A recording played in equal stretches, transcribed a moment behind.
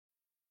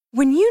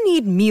When you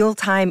need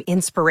mealtime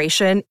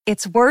inspiration,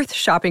 it's worth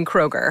shopping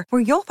Kroger,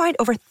 where you'll find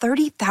over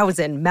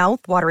 30,000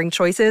 mouth-watering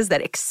choices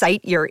that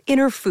excite your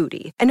inner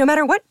foodie. And no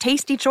matter what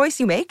tasty choice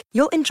you make,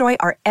 you'll enjoy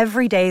our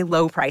everyday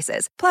low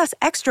prices, plus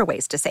extra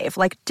ways to save,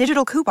 like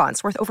digital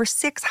coupons worth over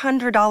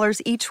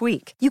 $600 each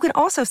week. You can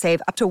also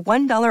save up to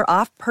 $1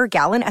 off per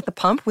gallon at the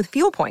pump with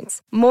fuel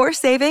points. More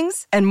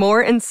savings and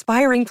more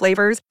inspiring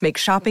flavors make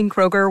shopping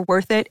Kroger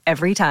worth it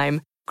every time.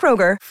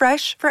 Kroger,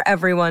 fresh for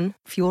everyone.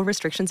 Fuel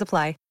restrictions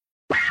apply.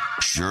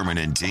 Sherman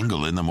and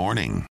Tingle in the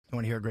morning. You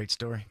want to hear a great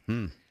story?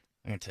 I'm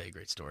going to tell you a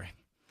great story.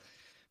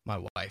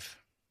 My wife.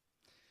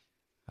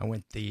 I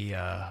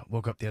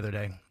woke up the other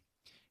day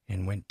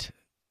and went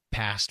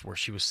past where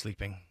she was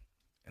sleeping,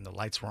 and the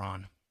lights were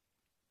on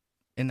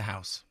in the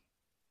house.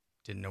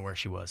 Didn't know where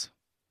she was.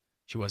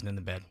 She wasn't in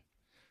the bed.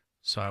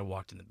 So I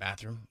walked in the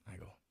bathroom. I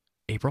go,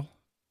 April?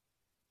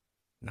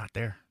 Not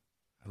there.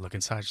 I look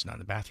inside. She's not in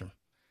the bathroom.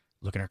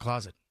 Look in her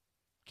closet.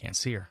 Can't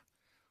see her.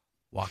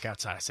 Walk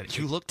outside. I said,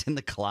 You looked in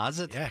the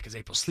closet? Yeah, because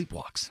April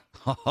sleepwalks.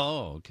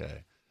 Oh,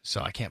 okay. So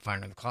I can't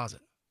find her in the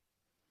closet.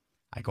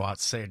 I go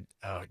outside,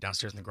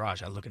 downstairs in the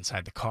garage. I look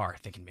inside the car,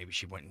 thinking maybe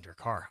she went into her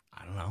car.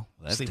 I don't know.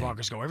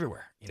 Sleepwalkers go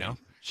everywhere, you know?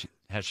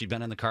 Has she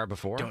been in the car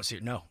before? Don't see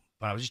her, no.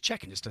 But I was just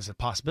checking, just as a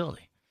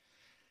possibility.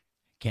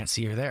 Can't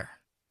see her there.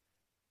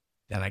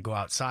 Then I go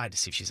outside to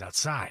see if she's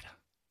outside.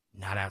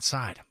 Not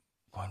outside.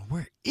 I'm going,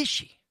 where is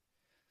she?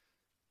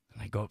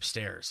 And I go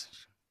upstairs.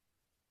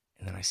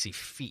 And then I see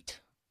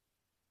feet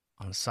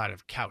on the side of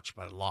a couch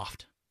by the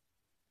loft.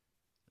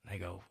 And I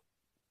go,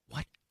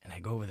 what? And I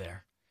go over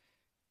there,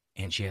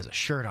 and she has a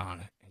shirt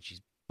on, and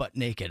she's butt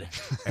naked,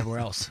 everywhere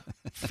else,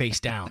 face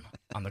down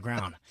on the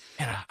ground.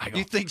 And I go,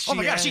 you think oh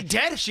my God, is she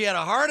dead? She had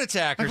a heart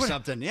attack or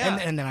something, yeah.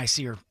 And then I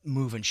see her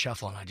move and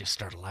shuffle, and I just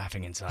started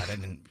laughing inside.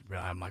 And then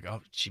I'm like,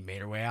 oh, she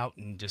made her way out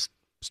and just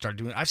started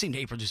doing it. I've seen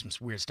April do some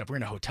weird stuff. We're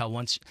in a hotel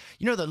once.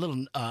 You know the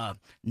little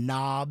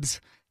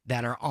knobs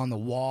that are on the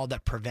wall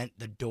that prevent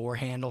the door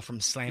handle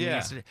from slamming?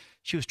 Yeah.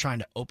 She was trying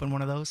to open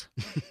one of those.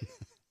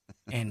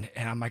 and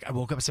I'm like, I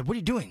woke up and said, what are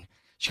you doing?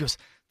 She goes,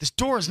 this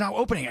door is not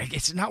opening.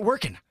 It's not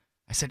working.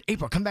 I said,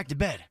 April, come back to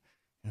bed.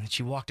 And then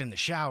she walked in the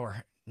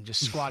shower and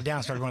just squatted down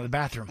and started going to the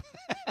bathroom.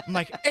 I'm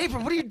like,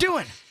 April, what are you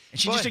doing? And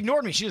she just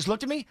ignored me. She just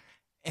looked at me,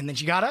 and then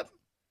she got up.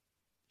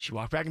 She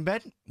walked back in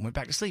bed and went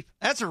back to sleep.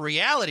 That's a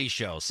reality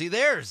show. See,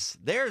 there's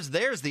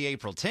the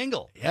April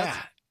Tingle. Yeah.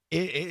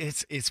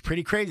 It's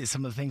pretty crazy,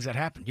 some of the things that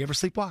happen. You ever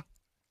sleepwalk?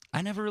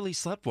 I never really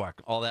sleptwalk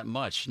all that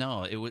much.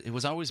 No, it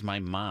was always my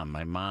mom.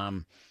 My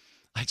mom,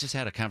 I just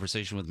had a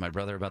conversation with my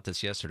brother about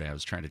this yesterday. I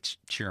was trying to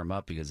cheer him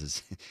up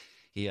because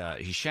he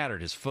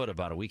shattered his foot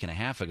about a week and a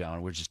half ago,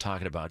 and we were just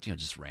talking about,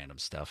 just random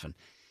stuff. And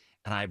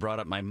I brought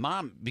up my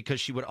mom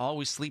because she would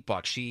always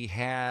sleepwalk. She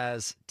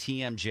has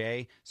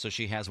TMJ, so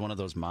she has one of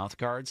those mouth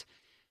guards.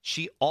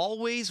 She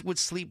always would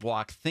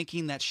sleepwalk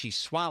thinking that she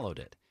swallowed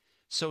it.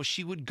 So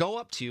she would go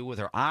up to you with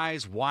her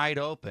eyes wide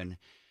open,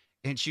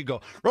 and she'd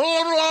go, with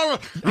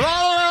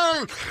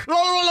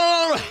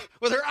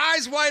her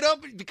eyes wide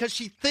open because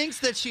she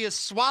thinks that she has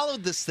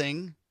swallowed this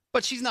thing,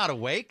 but she's not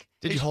awake.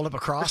 Did you hold up a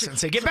cross and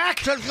say, get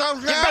back? Get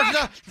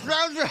back!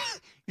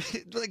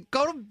 Like,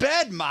 go to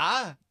bed,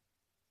 Ma.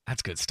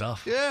 That's good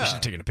stuff. Yeah. You should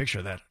have taken a picture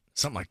of that.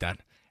 Something like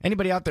that.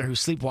 Anybody out there who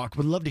sleepwalked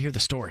would love to hear the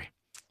story.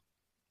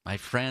 My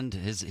friend,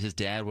 his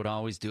dad would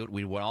always do it.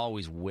 We would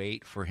always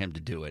wait for him to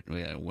do it.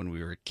 When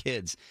we were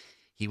kids,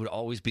 he would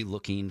always be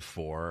looking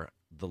for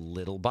the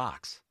little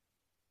box.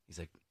 He's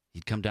like,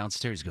 he'd come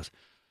downstairs. He goes,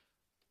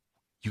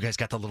 you guys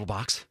got the little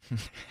box?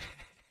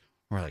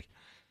 We're like,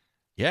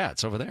 yeah,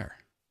 it's over there.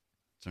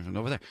 It's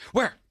over there.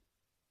 Where?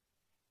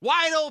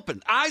 Wide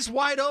open. Eyes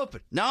wide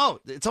open. No,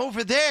 it's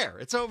over there.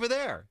 It's over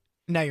there.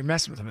 Now you're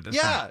messing with him at this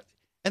time. Yeah.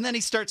 And then he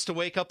starts to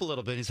wake up a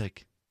little bit. He's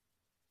like,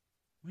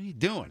 what are you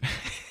doing?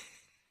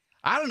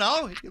 I don't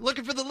know. You're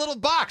looking for the little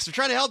box. We're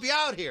trying to help you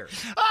out here.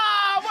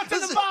 What's in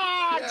the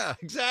box? Yeah,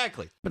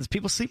 exactly. But there's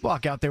people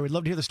sleepwalk out there. We'd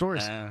love to hear the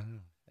stories.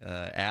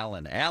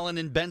 Alan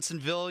in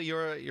Bensonville,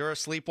 you're a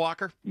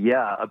sleepwalker?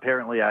 Yeah,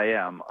 apparently I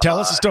am. Tell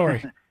us a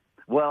story.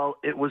 Well,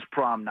 it was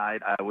prom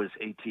night. I was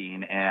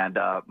 18, and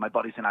my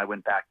buddies and I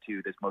went back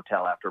to this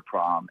motel after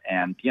prom,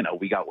 and,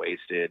 we got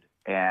wasted,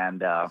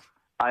 and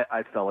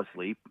I fell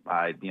asleep.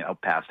 I,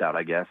 passed out,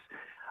 I guess.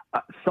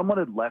 Someone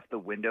had left the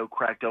window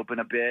cracked open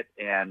a bit,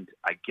 and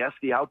I guess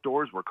the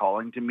outdoors were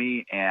calling to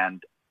me,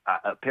 and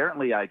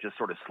apparently I just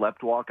sort of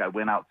sleptwalk. I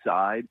went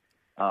outside.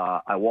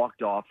 I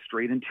walked off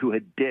straight into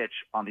a ditch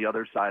on the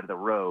other side of the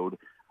road.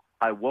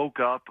 I woke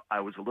up.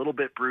 I was a little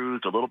bit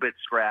bruised, a little bit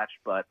scratched,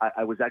 but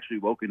I was actually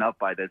woken up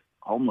by this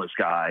homeless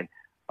guy.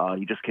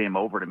 He just came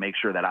over to make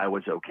sure that I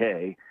was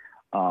okay.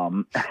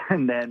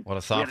 And then what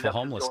a thoughtful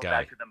homeless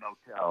guy. Back to the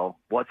motel.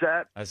 What's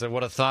that? I said,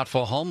 what a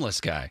thoughtful homeless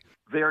guy.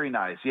 Very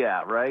nice.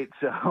 Yeah. Right.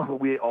 So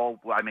he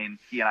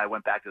and I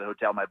went back to the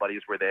hotel. My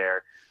buddies were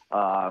there,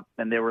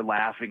 and they were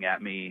laughing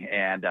at me.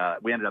 And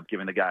we ended up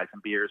giving the guy some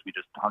beers. We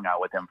just hung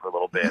out with him for a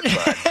little bit.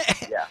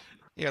 But yeah.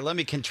 Here, let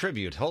me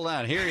contribute. Hold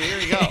on. Here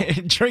you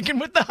go. Drinking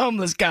with the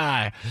homeless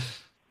guy.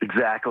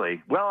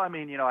 Exactly. Well, I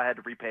mean, I had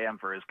to repay him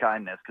for his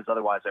kindness because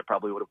otherwise I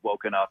probably would have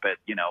woken up at,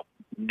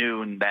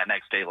 noon that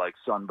next day, like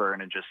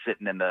sunburn and just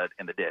sitting in the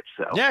ditch.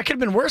 So Yeah, it could have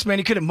been worse, man.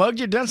 He could have mugged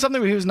you, done something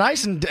where he was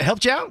nice and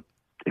helped you out.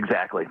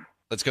 Exactly.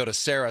 Let's go to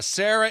Sarah.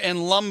 Sarah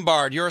in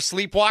Lombard. You're a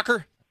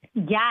sleepwalker?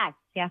 Yes,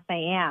 I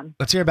am.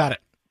 Let's hear about it.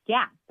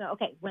 Yeah. So,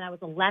 okay, when I was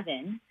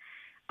 11,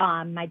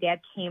 my dad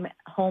came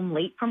home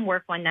late from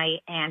work one night,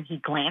 and he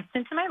glanced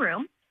into my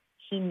room.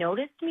 He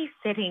noticed me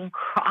sitting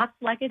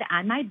cross-legged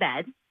on my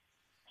bed,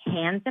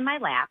 hands in my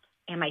lap,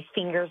 and my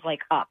fingers,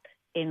 up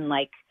in,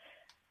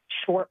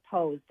 short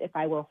pose if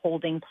I were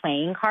holding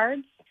playing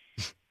cards.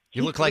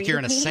 You look like you're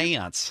in a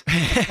seance.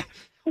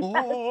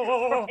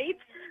 Oh. Right?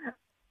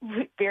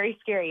 Very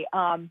scary.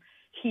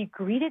 He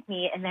greeted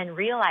me and then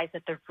realized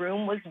that the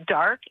room was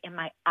dark and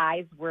my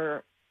eyes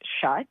were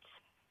shut.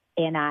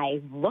 And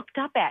I looked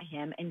up at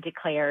him and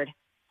declared,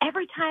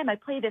 every time I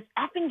play this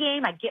effing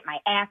game, I get my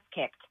ass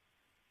kicked.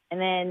 And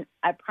then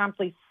I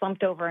promptly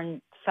slumped over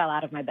and fell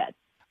out of my bed.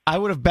 I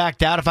would have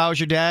backed out if I was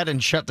your dad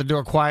and shut the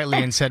door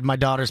quietly and said, my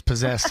daughter's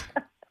possessed.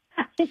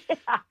 Yeah.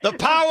 The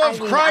power of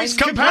Christ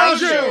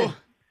compels you. you.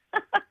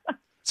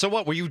 So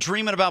what, were you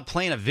dreaming about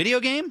playing a video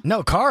game?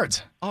 No,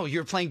 cards. Oh, you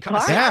were playing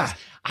cards? Yeah.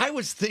 I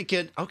was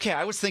thinking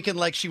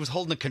like she was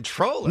holding a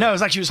controller. No, it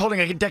was like she was holding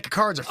a deck of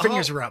cards. Her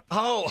fingers were up.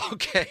 Oh,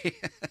 okay.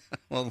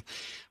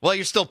 well,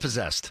 you're still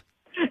possessed.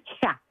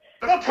 Yeah.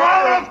 The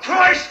power of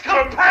Christ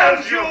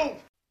compels you!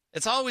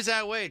 It's always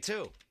that way,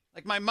 too.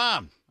 Like my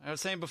mom, I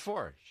was saying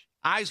before.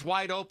 Eyes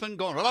wide open,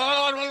 going...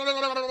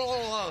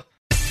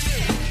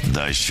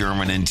 The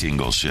Sherman and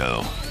Tingle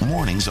Show.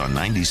 Mornings on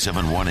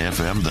 97.1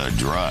 FM The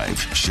Drive,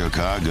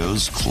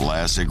 Chicago's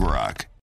classic rock.